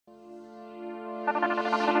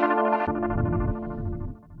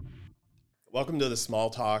Welcome to the Small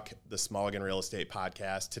Talk, the Smalligan Real Estate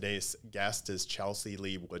Podcast. Today's guest is Chelsea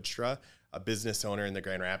Lee Woodstra, a business owner in the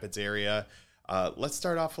Grand Rapids area. Let's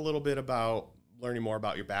start off a little bit about learning more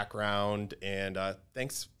about your background, and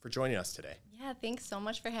thanks for joining us today. Yeah, thanks so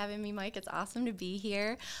much for having me, Mike. It's awesome to be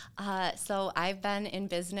here. So I've been in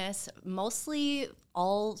business mostly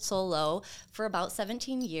all solo for about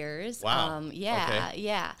 17 years. Wow.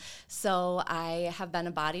 Yeah. So I have been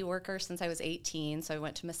a body worker since I was 18. So I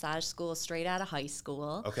went to massage school straight out of high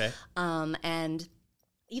school. Okay. And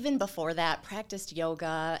even before that, practiced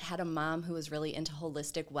yoga, had a mom who was really into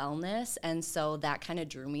holistic wellness. And so that kind of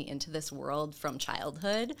drew me into this world from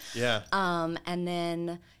childhood. Yeah. And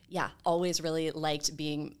then, always really liked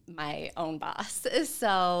being my own boss.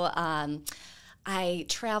 So I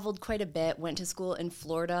traveled quite a bit, went to school in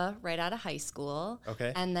Florida right out of high school.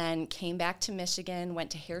 Okay. And then came back to Michigan, went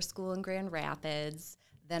to hair school in Grand Rapids.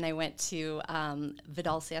 Then I went to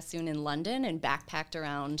Vidal Sassoon in London and backpacked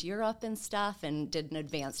around Europe and stuff and did an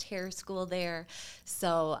advanced hair school there.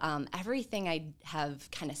 So everything I have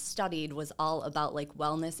kind of studied was all about like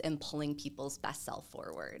wellness and pulling people's best self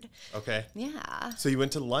forward. Okay. Yeah. So you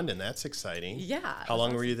went to London. That's exciting. Yeah. How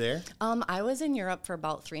long were you there? I was in Europe for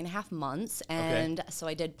about 3.5 months. And so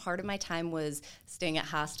I did part of my time was staying at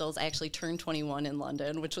hostels. I actually turned 21 in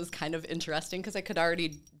London, which was kind of interesting because I could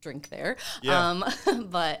already drink there. Yeah.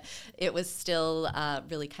 But it was still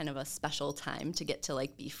really kind of a special time to get to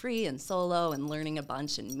like be free and solo and learning a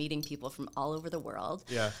bunch and meeting people from all over the world.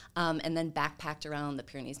 Yeah. And then backpacked around the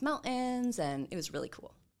Pyrenees Mountains, and it was really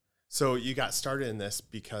cool. So you got started in this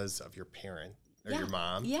because of your parent or your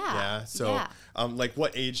mom? Yeah. So like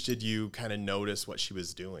what age did you kind of notice what she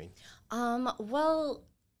was doing? Well,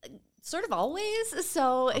 sort of always.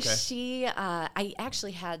 So I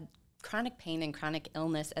actually had chronic pain and chronic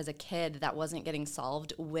illness as a kid that wasn't getting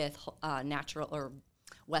solved with natural or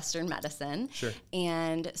Western medicine. Sure.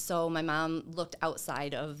 And so my mom looked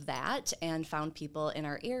outside of that and found people in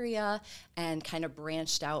our area and kind of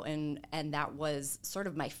branched out, and that was sort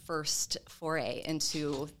of my first foray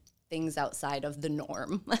into things outside of the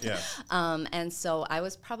norm. Yeah. And so I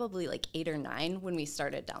was probably like 8 or 9 when we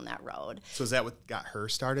started down that road. So is that what got her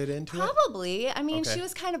started into it? Probably. I mean, she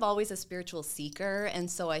was kind of always a spiritual seeker, and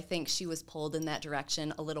so I think she was pulled in that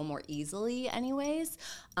direction a little more easily anyways.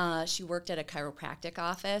 She worked at a chiropractic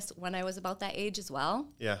office when I was about that age as well.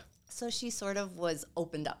 Yeah. So she sort of was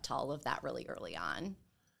opened up to all of that really early on.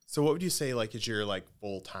 So what would you say like is your like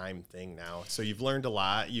full-time thing now? So you've learned a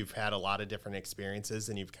lot, you've had a lot of different experiences,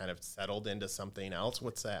 and you've kind of settled into something else.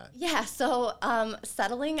 What's that? Yeah, so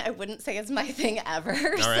settling I wouldn't say is my thing ever. All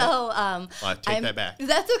right. So I'll take that back.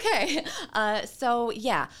 That's okay.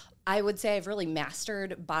 I would say I've really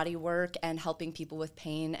mastered body work and helping people with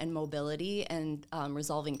pain and mobility and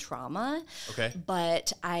resolving trauma. Okay.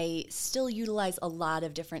 But I still utilize a lot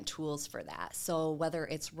of different tools for that. So whether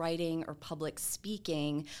it's writing or public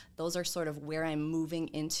speaking, those are sort of where I'm moving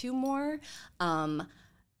into more.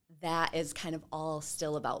 That is kind of all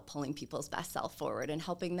still about pulling people's best self forward and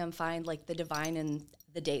helping them find like the divine in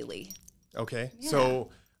the daily. Okay. Yeah. So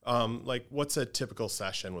like what's a typical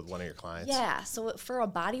session with one of your clients? Yeah, so for a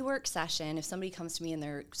bodywork session, if somebody comes to me and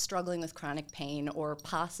they're struggling with chronic pain or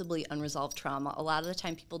possibly unresolved trauma, a lot of the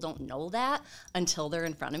time people don't know that until they're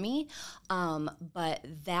in front of me. But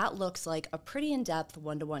that looks like a pretty in-depth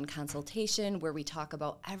one-to-one consultation where we talk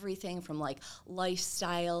about everything from like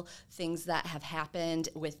lifestyle, things that have happened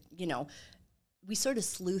with, we sort of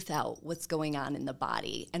sleuth out what's going on in the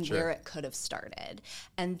body and where it could have started.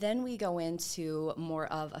 And then we go into more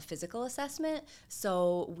of a physical assessment.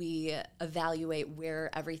 So we evaluate where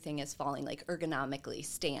everything is falling, like ergonomically,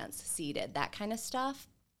 stance, seated, that kind of stuff,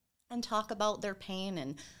 and talk about their pain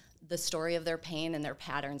and the story of their pain and their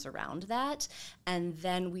patterns around that. And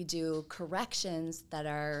then we do corrections that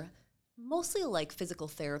are mostly like physical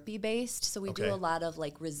therapy based. So we do a lot of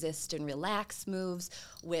like resist and relax moves,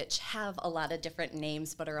 which have a lot of different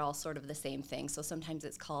names, but are all sort of the same thing. So sometimes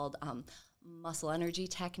it's called muscle energy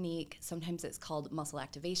technique. Sometimes it's called muscle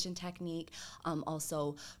activation technique.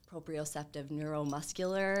 Also proprioceptive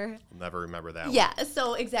neuromuscular. I'll never remember that one. Yeah,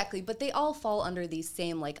 so exactly. But they all fall under these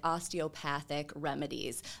same like osteopathic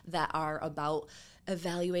remedies that are about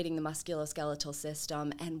evaluating the musculoskeletal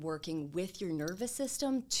system and working with your nervous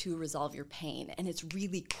system to resolve your pain. And it's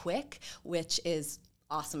really quick, which is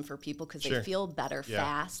awesome for people because they feel better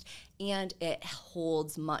fast, and it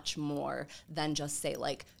holds much more than just say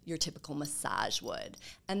like your typical massage would.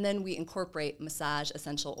 And then we incorporate massage,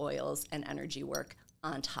 essential oils, and energy work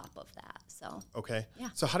on top of that. So Okay. Yeah.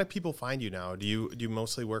 So how do people find you now? Do you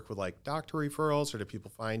mostly work with like doctor referrals, or do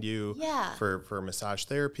people find you for massage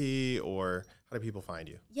therapy, or how do people find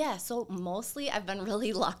you? Yeah, so mostly I've been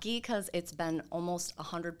really lucky because it's been almost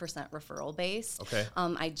 100% referral based. Okay.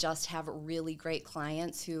 I just have really great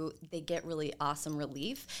clients who they get really awesome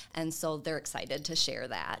relief, and so they're excited to share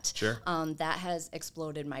that. Sure. That has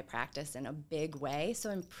exploded my practice in a big way. So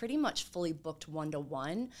I'm pretty much fully booked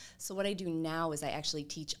one-to-one. So what I do now is I actually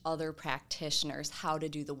teach other practitioners how to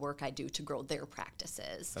do the work I do to grow their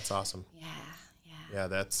practices. That's awesome. Yeah. Yeah,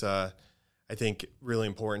 that's I think really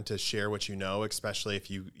important to share what you know, especially if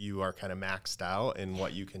you are kind of maxed out in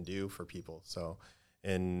what you can do for people. So,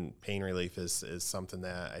 and pain relief is something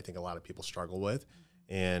that I think a lot of people struggle with,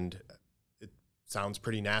 and it sounds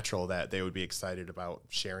pretty natural that they would be excited about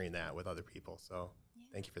sharing that with other people. So,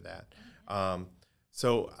 thank you for that.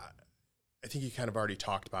 So, I think you kind of already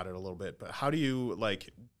talked about it a little bit, but how do you like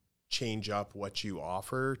change up what you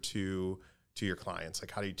offer to your clients?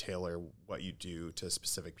 Like, how do you tailor what you do to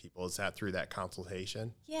specific people? Is that through that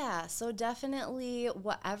consultation? Yeah, so definitely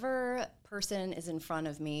whatever person is in front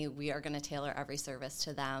of me, we are going to tailor every service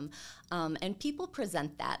to them. And people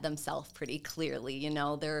present that themselves pretty clearly. You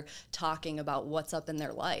know, they're talking about what's up in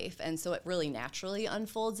their life. And so it really naturally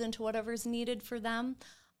unfolds into whatever's needed for them.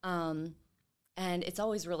 And it's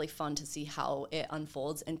always really fun to see how it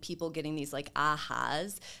unfolds and people getting these like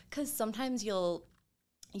ahas, because sometimes you'll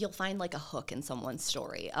find like a hook in someone's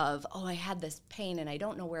story of, oh, I had this pain and I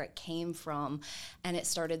don't know where it came from, and it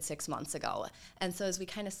started 6 months ago. And so as we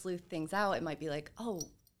kind of sleuth things out, it might be like, oh,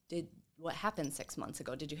 what happened 6 months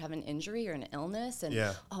ago? Did you have an injury or an illness? And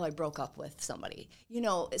oh, I broke up with somebody. You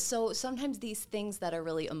know, so sometimes these things that are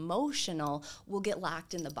really emotional will get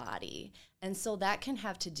locked in the body. And so that can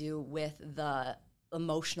have to do with the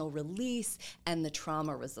emotional release and the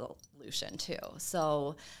trauma resolution too.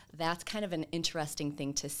 So that's kind of an interesting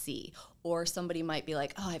thing to see. Or somebody might be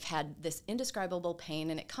like, oh, I've had this indescribable pain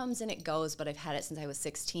and it comes and it goes, but I've had it since I was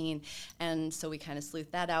 16. And so we kind of sleuth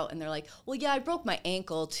that out and they're like, well, yeah, I broke my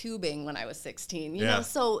ankle tubing when I was 16. You know,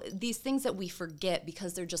 so these things that we forget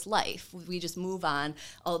because they're just life. We just move on.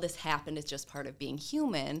 Oh, this happened. It's just part of being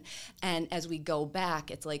human. And as we go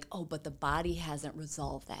back, it's like, oh, but the body hasn't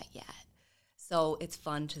resolved that yet. So it's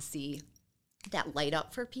fun to see that light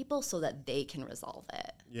up for people so that they can resolve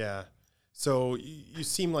it. Yeah. So you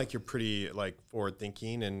seem like you're pretty like forward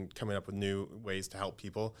thinking and coming up with new ways to help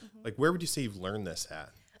people. Mm-hmm. Like, where would you say you've learned this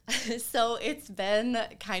at? So it's been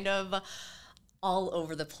kind of all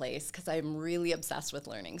over the place because I'm really obsessed with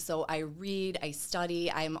learning. So I read, I study,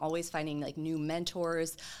 I'm always finding like new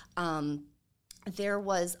mentors. There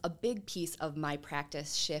was a big piece of my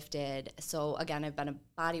practice shifted. So again, I've been a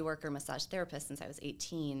body worker, massage therapist since I was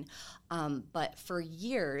 18. But for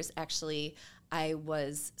years, actually, I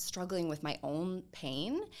was struggling with my own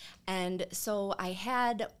pain. And so I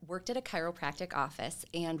had worked at a chiropractic office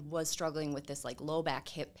and was struggling with this like low back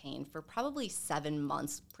hip pain for probably 7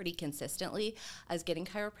 months pretty consistently. I was getting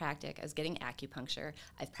chiropractic, I was getting acupuncture.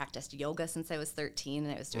 I've practiced yoga since I was 13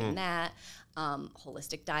 and I was doing that,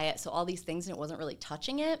 holistic diet. So all these things, and it wasn't really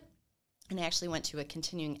touching it. And I actually went to a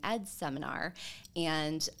continuing ed seminar,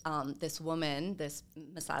 and this woman, this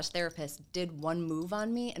massage therapist, did one move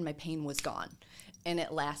on me, and my pain was gone. And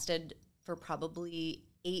it lasted for probably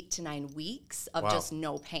 8 to 9 weeks of just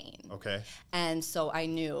no pain. Okay. And so I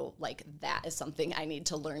knew, like, that is something I need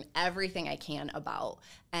to learn everything I can about.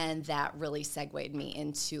 And that really segued me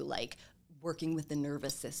into, like, working with the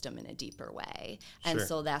nervous system in a deeper way. And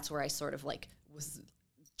so that's where I sort of, like, was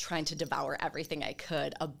trying to devour everything I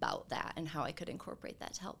could about that and how I could incorporate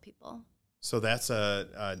that to help people. So that's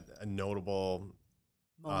a notable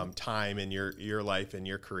time in your life and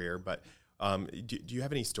your career. But do you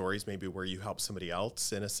have any stories maybe where you helped somebody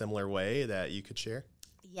else in a similar way that you could share?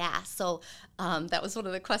 Yeah, so that was one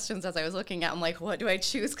of the questions as I was looking at. I'm like, what do I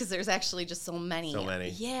choose? Because there's actually just so many. So many.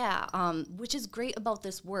 Yeah, which is great about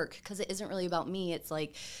this work because it isn't really about me. It's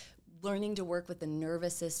like learning to work with the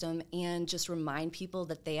nervous system and just remind people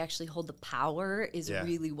that they actually hold the power is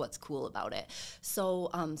really what's cool about it. So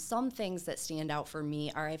some things that stand out for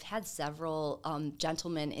me are I've had several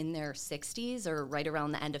gentlemen in their 60s or right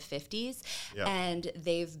around the end of 50s, and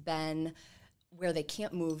they've been where they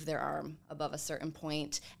can't move their arm above a certain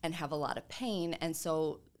point and have a lot of pain. And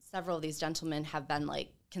so several of these gentlemen have been like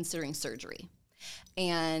considering surgery.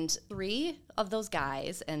 And 3 of those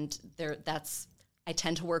guys, and I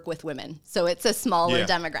tend to work with women, so it's a smaller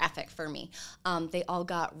demographic for me. They all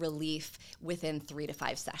got relief within 3 to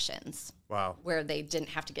 5 sessions. Wow. where they didn't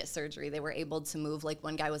have to get surgery. They were able to move. Like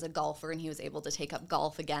one guy was a golfer and he was able to take up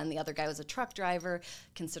golf again. The other guy was a truck driver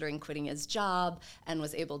considering quitting his job and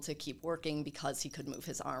was able to keep working because he could move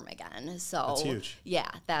his arm again. So That's huge. Yeah,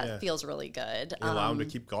 that feels really good. You allow them to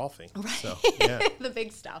keep golfing. Right. So, yeah. The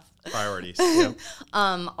big stuff. Priorities. Yep.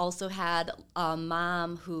 Also had a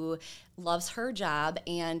mom who loves her job,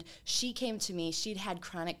 and she came to me. She'd had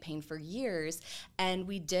chronic pain for years, and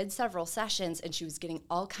we did several sessions, and she was getting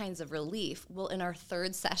all kinds of relief. Well, in our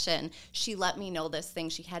third session, she let me know this thing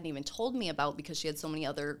she hadn't even told me about because she had so many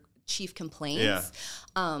other chief complaints.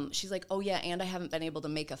 She's like, oh yeah, and I haven't been able to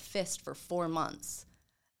make a fist for 4 months.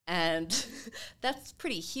 And that's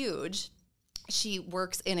pretty huge. She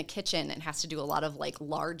works in a kitchen and has to do a lot of like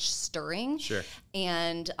large stirring. Sure.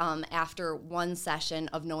 And after one session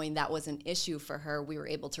of knowing that was an issue for her, we were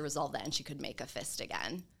able to resolve that and she could make a fist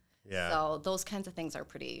again. Yeah. So those kinds of things are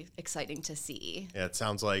pretty exciting to see. Yeah, it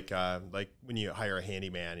sounds like when you hire a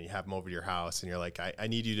handyman and you have them over to your house and you're like, I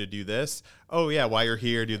need you to do this. Oh yeah, while you're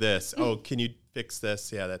here, do this. Oh, can you fix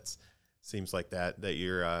this? Yeah, that seems like that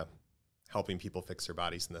you're helping people fix their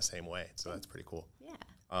bodies in the same way. So that's pretty cool.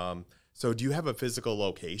 Yeah. So do you have a physical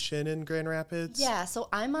location in Grand Rapids? Yeah, so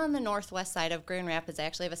I'm on the northwest side of Grand Rapids. I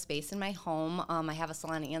actually have a space in my home. I have a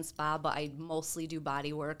salon and spa, but I mostly do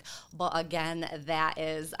body work. But again, that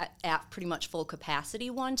is at pretty much full capacity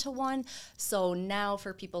one-to-one. So now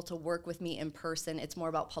for people to work with me in person, it's more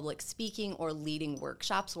about public speaking or leading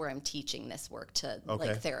workshops where I'm teaching this work to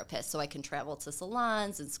like therapists. So I can travel to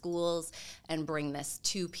salons and schools and bring this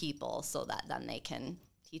to people so that then they can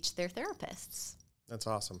teach their therapists. That's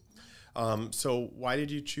awesome. So why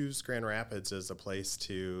did you choose Grand Rapids as a place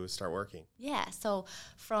to start working? Yeah, so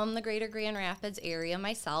from the greater Grand Rapids area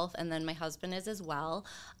myself, and then my husband is as well.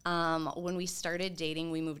 When we started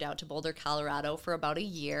dating, we moved out to Boulder, Colorado for about a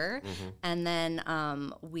year. Mm-hmm. And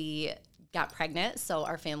then we got pregnant, so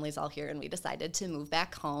our family's all here, and we decided to move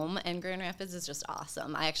back home, and Grand Rapids is just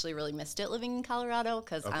awesome. I actually really missed it living in Colorado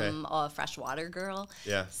because I'm a freshwater girl.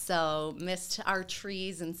 Yeah. So missed our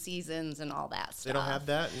trees and seasons and all that stuff. They don't have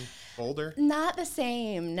that in Boulder? Not the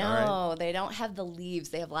same, no. Right. They don't have the leaves.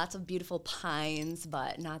 They have lots of beautiful pines,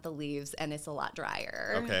 but not the leaves, and it's a lot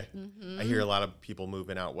drier. Okay. Mm-hmm. I hear a lot of people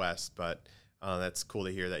moving out west, but that's cool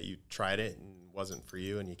to hear that you tried it and it wasn't for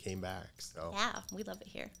you and you came back. So yeah, we love it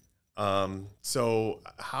here. So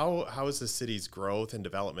how has the city's growth and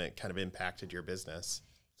development kind of impacted your business?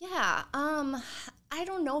 Yeah, I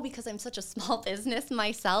don't know because I'm such a small business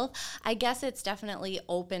myself. I guess it's definitely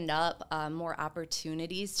opened up more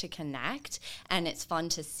opportunities to connect, and it's fun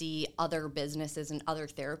to see other businesses and other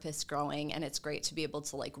therapists growing, and it's great to be able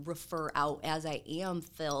to like refer out as I am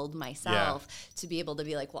filled myself to be able to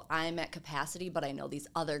be like, well, I'm at capacity, but I know these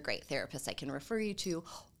other great therapists I can refer you to,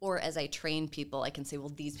 or as I train people, I can say, well,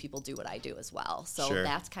 these people do what I do as well. So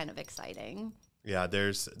that's kind of exciting. Yeah,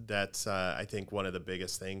 that's I think one of the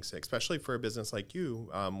biggest things, especially for a business like you,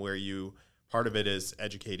 where part of it is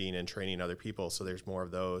educating and training other people. So there's more of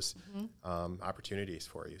those opportunities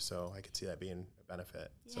for you. So I could see that being a benefit.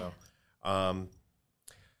 Yeah.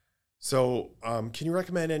 So can you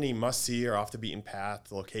recommend any must-see or off-the-beaten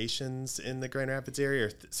path locations in the Grand Rapids area,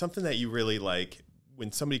 or something that you really like?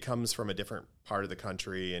 When somebody comes from a different part of the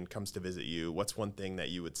country and comes to visit you, what's one thing that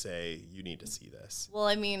you would say you need to see this? Well,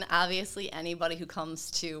 I mean, obviously anybody who comes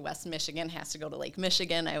to West Michigan has to go to Lake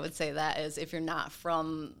Michigan. I would say that is, if you're not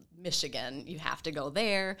from Michigan, you have to go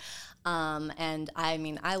there. And I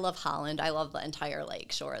mean, I love Holland. I love the entire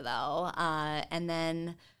lake shore though. And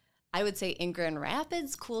then I would say in Grand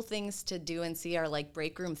Rapids, cool things to do and see are like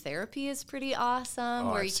break room therapy is pretty awesome.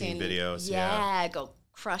 Oh, I've seen videos. Yeah, go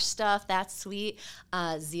crush stuff. That's sweet.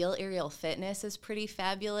 Zeal Aerial Fitness is pretty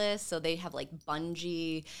fabulous. So they have like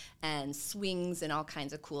bungee and swings and all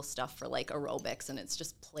kinds of cool stuff for like aerobics, and it's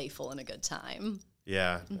just playful and a good time.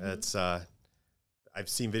 Yeah, that's I've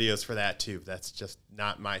seen videos for that too. That's just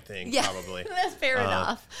not my thing, probably. That's fair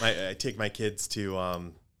enough. I take my kids to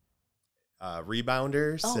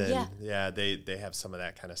Rebounders, and they have some of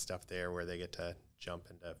that kind of stuff there where they get to jump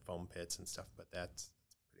into foam pits and stuff, but that's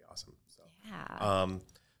pretty awesome. So yeah.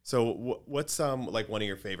 So what's like one of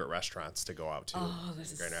your favorite restaurants to go out to? Oh,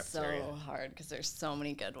 this is so hard because there's so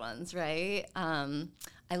many good ones, right?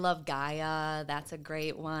 I love Gaia. That's a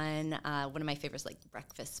great one. One of my favorites, like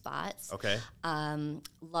breakfast spots. Okay.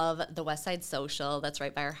 Love the West Side Social. That's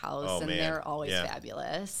right by our house, and they're always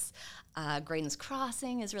fabulous. Graydon's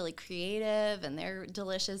Crossing is really creative, and they're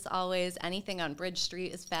delicious always. Anything on Bridge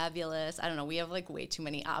Street is fabulous. I don't know. We have like way too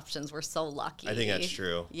many options. We're so lucky. I think that's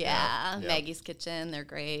true. Yeah. Maggie's Kitchen, they're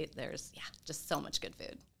great. There's just so much good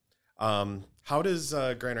food. How does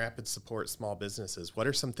Grand Rapids support small businesses? What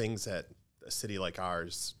are some things that a city like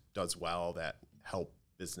ours does well that help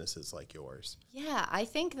businesses like yours? Yeah, I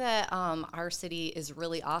think that our city is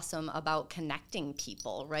really awesome about connecting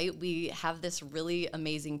people, right? We have this really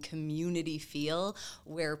amazing community feel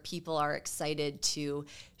where people are excited to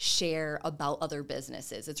share about other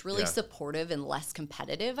businesses. It's really supportive and less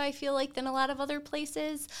competitive, I feel like, than a lot of other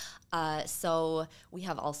places. So we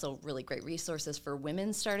have also really great resources for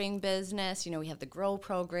women starting business. We have the GROW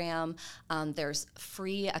program. There's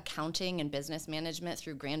free accounting and business management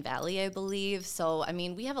through Grand Valley, I believe. So,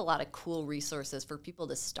 we have a lot of cool resources for people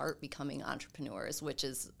to start becoming entrepreneurs, which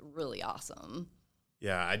is really awesome.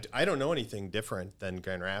 Yeah, I don't know anything different than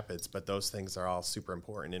Grand Rapids, but those things are all super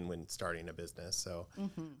important in when starting a business. So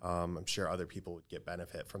I'm sure other people would get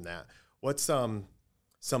benefit from that. What's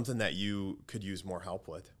something that you could use more help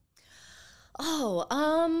with?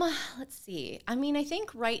 Let's see. I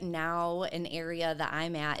think right now an area that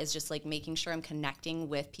I'm at is just like making sure I'm connecting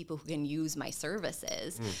with people who can use my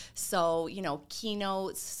services. So,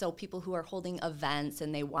 keynotes, so people who are holding events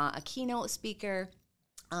and they want a keynote speaker,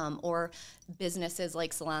 or businesses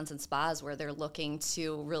like salons and spas where they're looking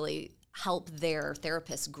to really help their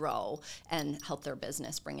therapists grow and help their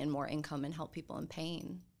business bring in more income and help people in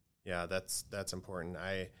pain. Yeah, that's important.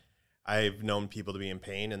 I've known people to be in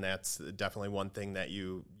pain, and that's definitely one thing that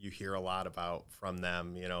you hear a lot about from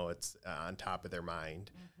them. It's on top of their mind,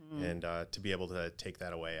 and to be able to take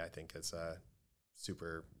that away, I think is a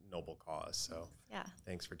super noble cause. So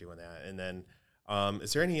thanks for doing that. And then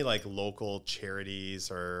is there any like local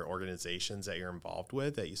charities or organizations that you're involved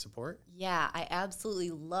with that you support? Yeah, I absolutely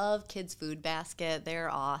love Kids Food Basket. They're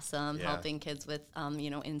awesome, helping kids with,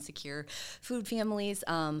 insecure food families.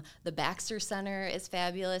 The Baxter Center is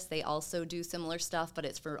fabulous. They also do similar stuff, but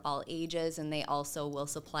it's for all ages, and they also will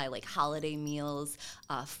supply like holiday meals,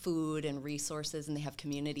 food and resources, and they have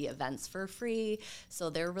community events for free. So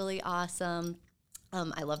they're really awesome.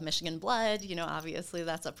 I love Michigan Blood. Obviously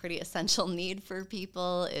that's a pretty essential need for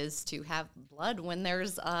people is to have blood when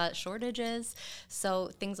there's shortages. So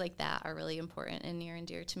things like that are really important and near and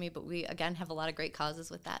dear to me. But we, again, have a lot of great causes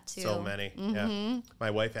with that too. So many, yeah.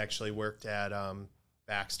 My wife actually worked at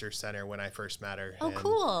Baxter Center when I first met her. Oh,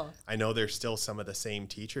 cool. I know there's still some of the same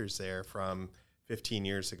teachers there from 15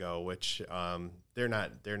 years ago, which they're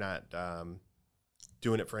not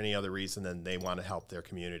doing it for any other reason than they want to help their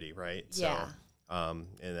community, right? Yeah. So, and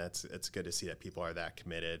it's good to see that people are that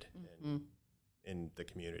committed in the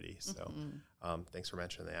community. So thanks for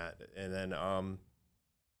mentioning that. And then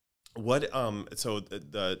so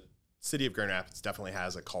the city of Grand Rapids definitely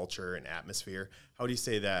has a culture and atmosphere. How do you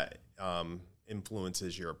say that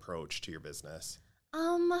influences your approach to your business?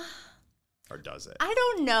 Or does it? I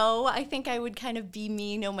don't know. I think I would kind of be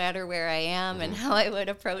me no matter where I am and how I would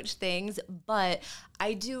approach things. But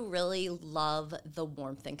I do really love the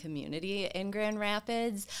warmth and community in Grand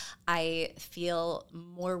Rapids. I feel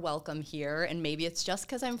more welcome here. And maybe it's just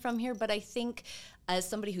because I'm from here. But I think as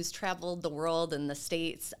somebody who's traveled the world and the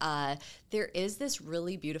States, there is this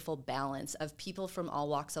really beautiful balance of people from all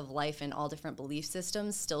walks of life and all different belief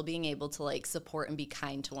systems still being able to like support and be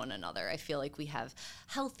kind to one another. I feel like we have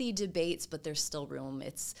healthy debates, but there's still room.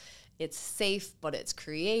 It's safe, but it's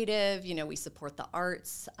creative. We support the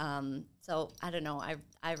arts. So I don't know.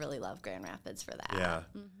 I really love Grand Rapids for that.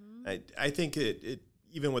 Yeah. I think it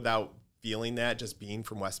even without feeling that, just being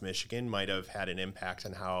from West Michigan might have had an impact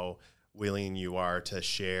on how willing you are to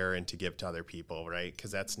share and to give to other people, right?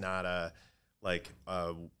 Because that's not a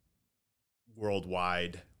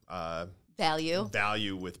worldwide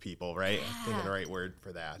value with people, right? Yeah. I'm thinking the right word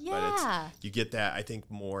for that. Yeah. But you get that, I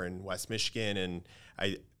think, more in West Michigan, and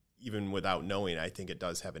even without knowing, I think it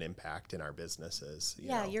does have an impact in our businesses.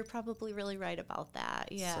 You're probably really right about that.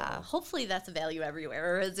 Yeah. So, hopefully that's a value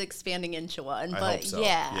everywhere, or it's expanding into one. I hope so.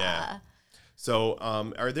 Yeah. So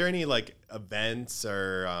are there any like events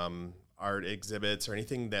or art exhibits or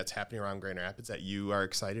anything that's happening around Grand Rapids that you are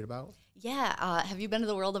excited about? Yeah. Have you been to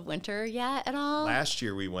the World of Winter yet at all? Last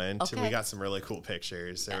year we went and we got some really cool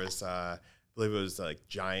pictures. There was, I believe it was like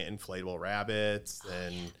giant inflatable rabbits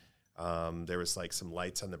and there was like some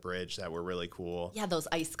lights on the bridge that were really cool. Yeah, those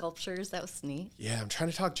ice sculptures. That was neat. Yeah, I'm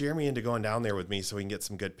trying to talk Jeremy into going down there with me so we can get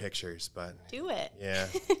some good pictures. But do it. Yeah,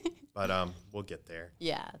 but we'll get there.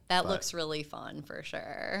 Yeah, that looks really fun for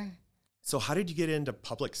sure. So how did you get into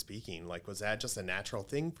public speaking? Like, was that just a natural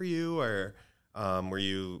thing for you, or were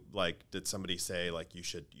you like, did somebody say like you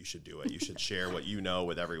should do it? You should share what you know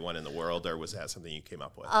with everyone in the world, or was that something you came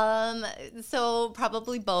up with? So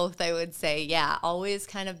probably both, I would say. Yeah, always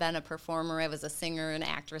kind of been a performer. I was a singer and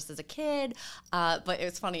actress as a kid. But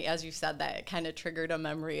it's funny, as you said that, it kind of triggered a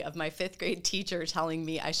memory of my 5th grade teacher telling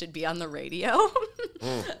me I should be on the radio.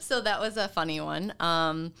 So that was a funny one.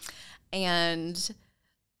 And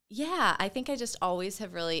yeah, I think I just always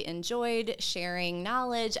have really enjoyed sharing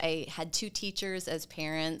knowledge. I had 2 teachers as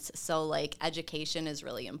parents, so like education is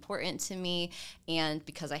really important to me. And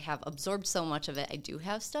because I have absorbed so much of it, I do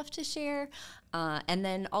have stuff to share. And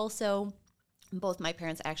then also, both my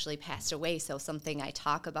parents actually passed away, so something I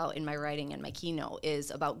talk about in my writing and my keynote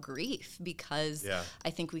is about grief, because I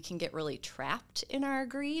think we can get really trapped in our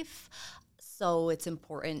grief. So it's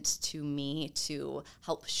important to me to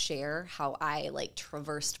help share how I like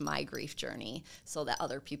traversed my grief journey so that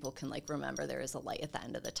other people can like remember there is a light at the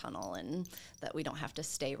end of the tunnel and that we don't have to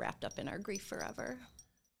stay wrapped up in our grief forever.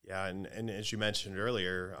 Yeah, and as you mentioned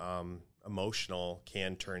earlier, emotional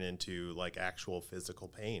can turn into like actual physical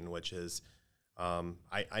pain, which is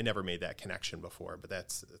I never made that connection before, but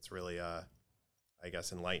that's really I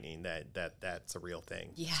guess enlightening that's a real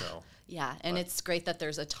thing. Yeah. So, yeah. And it's great that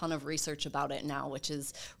there's a ton of research about it now, which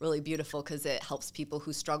is really beautiful because it helps people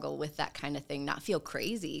who struggle with that kind of thing not feel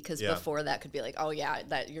crazy. Because before that could be like, oh yeah,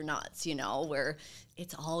 that you're nuts, where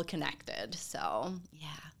it's all connected. So yeah.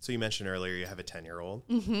 So you mentioned earlier you have a 10-year-old.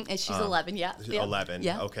 Mm-hmm. And she's 11. Yeah. 11.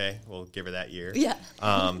 Yeah. Okay. We'll give her that year. Yeah.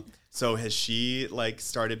 So has she like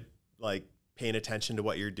started like paying attention to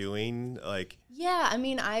what you're doing? Like, yeah, I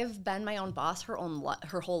mean, I've been my own boss her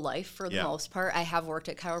whole life for the most part. I have worked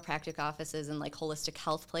at chiropractic offices and like holistic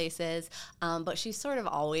health places, but she's sort of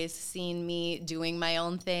always seen me doing my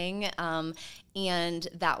own thing. And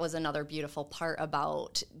that was another beautiful part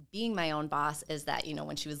about being my own boss is that,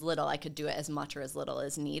 when she was little, I could do it as much or as little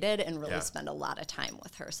as needed and really spend a lot of time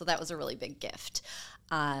with her. So that was a really big gift.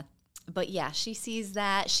 But yeah, she sees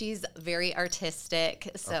that. She's very artistic,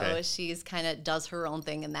 so she's kind of does her own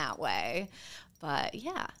thing in that way. But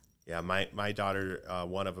yeah. Yeah, my daughter,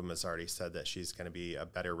 one of them has already said that she's going to be a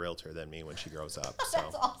better realtor than me when she grows up. So.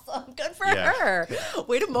 That's awesome. Good for her.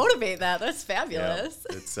 Way to motivate that. That's fabulous.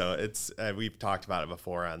 Yeah. It's we've talked about it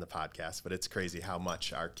before on the podcast, but it's crazy how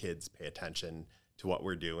much our kids pay attention to what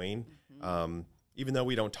we're doing, even though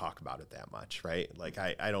we don't talk about it that much, right? Like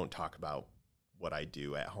I don't talk about what I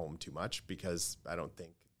do at home too much because I don't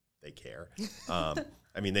think they care.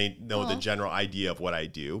 I mean, they know the general idea of what I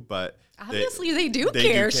do, but obviously they do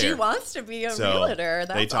care. She wants to be a realtor.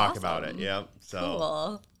 That's they talk awesome. about it. Yeah. So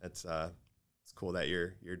cool. It's cool that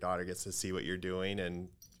your daughter gets to see what you're doing, and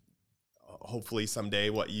hopefully someday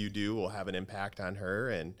what you do will have an impact on her,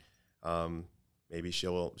 and maybe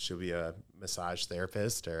she'll be a massage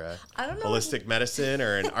therapist or a holistic medicine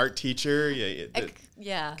or an art teacher.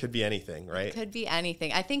 Yeah. Could be anything, right? It could be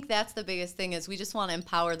anything. I think that's the biggest thing is we just want to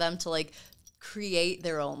empower them to like create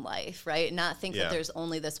their own life, right? Not think that there's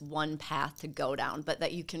only this one path to go down, but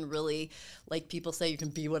that you can really, like people say, you can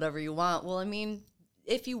be whatever you want. Well, I mean,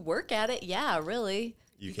 if you work at it, really.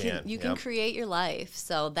 You can create your life.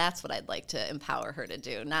 So that's what I'd like to empower her to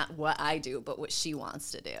do. Not what I do, but what she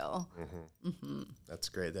wants to do. Mm-hmm. Mm-hmm. That's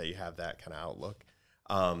great that you have that kind of outlook.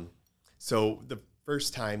 So the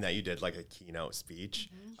first time that you did like a keynote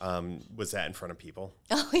speech, was that in front of people?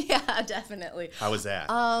 Oh, yeah, definitely. How was that?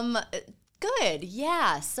 Good.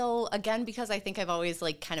 Yeah. So again, because I think I've always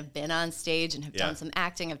like kind of been on stage and have done some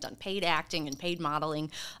acting, I've done paid acting and paid modeling.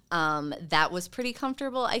 That was pretty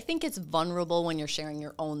comfortable. I think it's vulnerable when you're sharing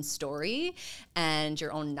your own story and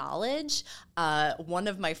your own knowledge. One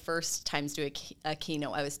of my first times doing a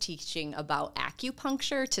keynote, I was teaching about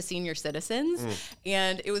acupuncture to senior citizens,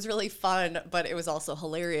 and it was really fun, but it was also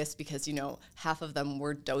hilarious because, half of them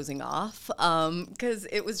were dozing off because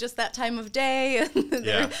it was just that time of day.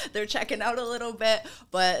 They're checking out a little bit,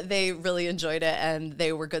 but they really enjoyed it, and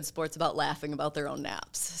they were good sports about laughing about their own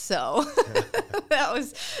naps. So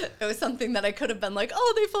it was something that I could have been like,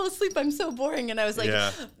 oh, they fell asleep, I'm so boring. And I was like,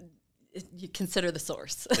 you consider the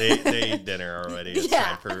source. They ate dinner already.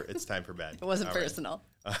 It's time for bed. It wasn't personal.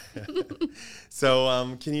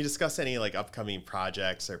 So can you discuss any like upcoming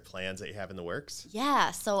projects or plans that you have in the works?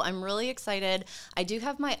 Yeah, so I'm really excited. I do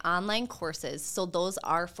have my online courses. So those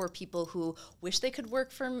are for people who wish they could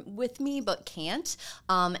work with me but can't,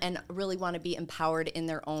 and really want to be empowered in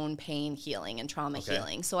their own pain healing and trauma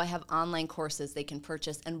healing. So I have online courses they can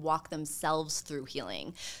purchase and walk themselves through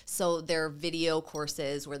healing. So they're video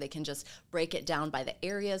courses where they can just break it down by the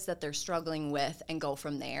areas that they're struggling with and go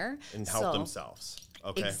from there. And help themselves.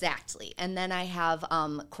 Okay. Exactly. And then I have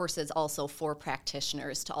courses also for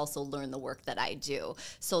practitioners to also learn the work that I do.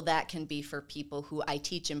 So that can be for people who I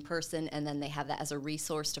teach in person, and then they have that as a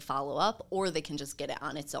resource to follow up, or they can just get it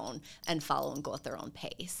on its own and follow and go at their own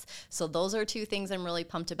pace. So those are two things I'm really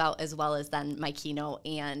pumped about, as well as then my keynote,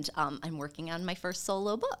 and I'm working on my first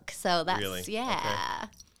solo book. So that's, really? Okay.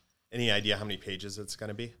 Any idea how many pages it's going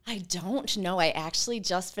to be? I don't know. I actually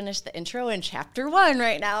just finished the intro in chapter 1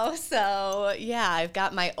 right now. So yeah, I've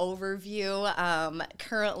got my overview.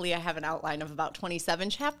 Currently I have an outline of about 27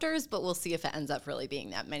 chapters, but we'll see if it ends up really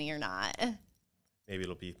being that many or not. Maybe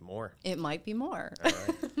it'll be more. It might be more. All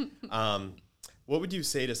right. What would you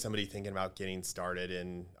say to somebody thinking about getting started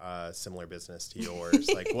in a similar business to yours?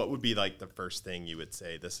 Like, what would be like the first thing you would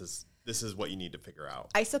say? This is what you need to figure out.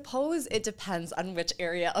 I suppose it depends on which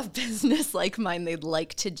area of business like mine they'd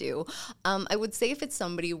like to do. I would say if it's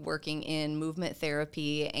somebody working in movement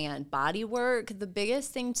therapy and body work, the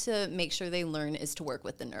biggest thing to make sure they learn is to work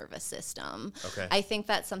with the nervous system. Okay. I think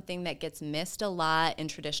that's something that gets missed a lot in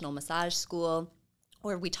traditional massage school,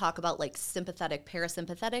 where we talk about like sympathetic,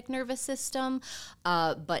 parasympathetic nervous system,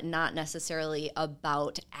 but not necessarily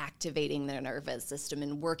about activating their nervous system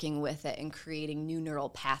and working with it and creating new neural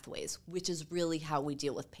pathways, which is really how we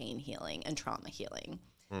deal with pain healing and trauma healing.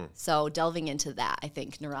 So delving into that, I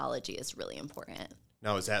think neurology is really important.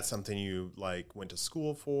 Now, is that something you like went to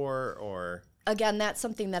school for, or? Again, that's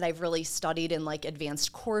something that I've really studied in like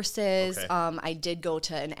advanced courses. Okay. I did go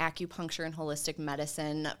to an acupuncture and holistic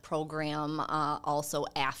medicine program also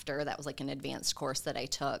after. That was like an advanced course that I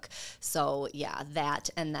took. So yeah, that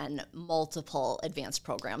and then multiple advanced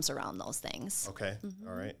programs around those things. Okay.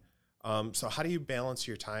 All right. So how do you balance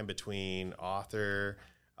your time between author,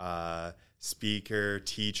 speaker,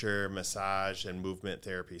 teacher, massage, and movement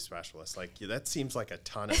therapy specialist? Like, that seems like a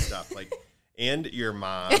ton of stuff. Like, and your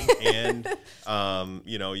mom, and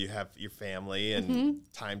you have your family and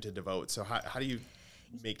time to devote. So how do you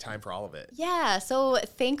make time for all of it? Yeah, so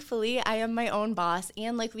thankfully I am my own boss,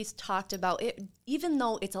 and like we talked about, it, even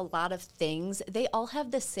though it's a lot of things, they all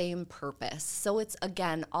have the same purpose. So it's,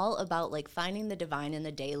 again, all about like finding the divine in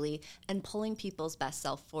the daily and pulling people's best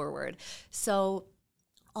self forward. So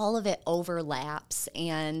all of it overlaps,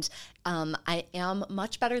 and I am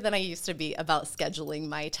much better than I used to be about scheduling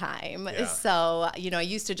my time. Yeah. So, I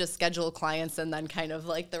used to just schedule clients and then kind of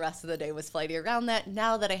like the rest of the day was flighty around that.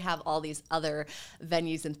 Now that I have all these other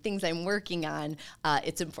venues and things I'm working on,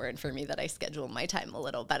 it's important for me that I schedule my time a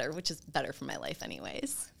little better, which is better for my life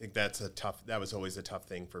anyways. I think that was always a tough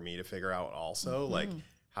thing for me to figure out also. Like,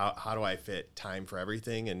 how do I fit time for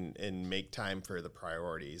everything and make time for the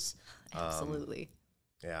priorities? Absolutely.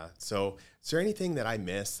 Yeah. So is there anything that I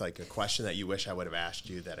missed, like a question that you wish I would have asked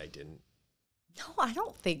you that I didn't? No, I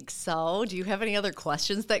don't think so. Do you have any other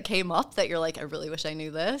questions that came up that you're like, I really wish I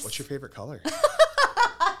knew this? What's your favorite color?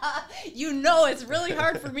 It's really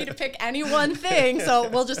hard for me to pick any one thing, so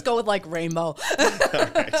we'll just go with like rainbow. All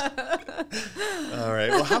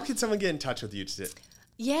right. Well, how can someone get in touch with you today?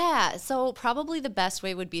 Yeah, so probably the best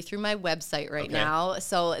way would be through my website right now.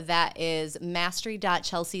 So that is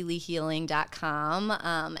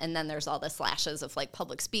mastery.chelsealeehealing.com. And then there's all the slashes of like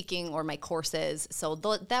public speaking or my courses. So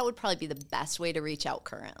that would probably be the best way to reach out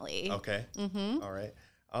currently. Okay. All right.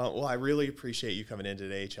 Well, I really appreciate you coming in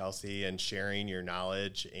today, Chelsea, and sharing your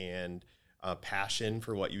knowledge and passion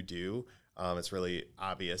for what you do. It's really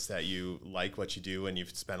obvious that you like what you do and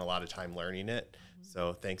you've spent a lot of time learning it.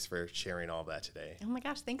 So thanks for sharing all of that today. Oh my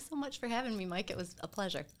gosh, thanks so much for having me, Mike. It was a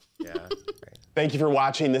pleasure. Yeah. Great. Thank you for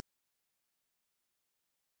watching this.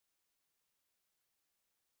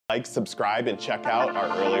 Like, subscribe, and check out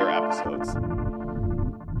our earlier episodes.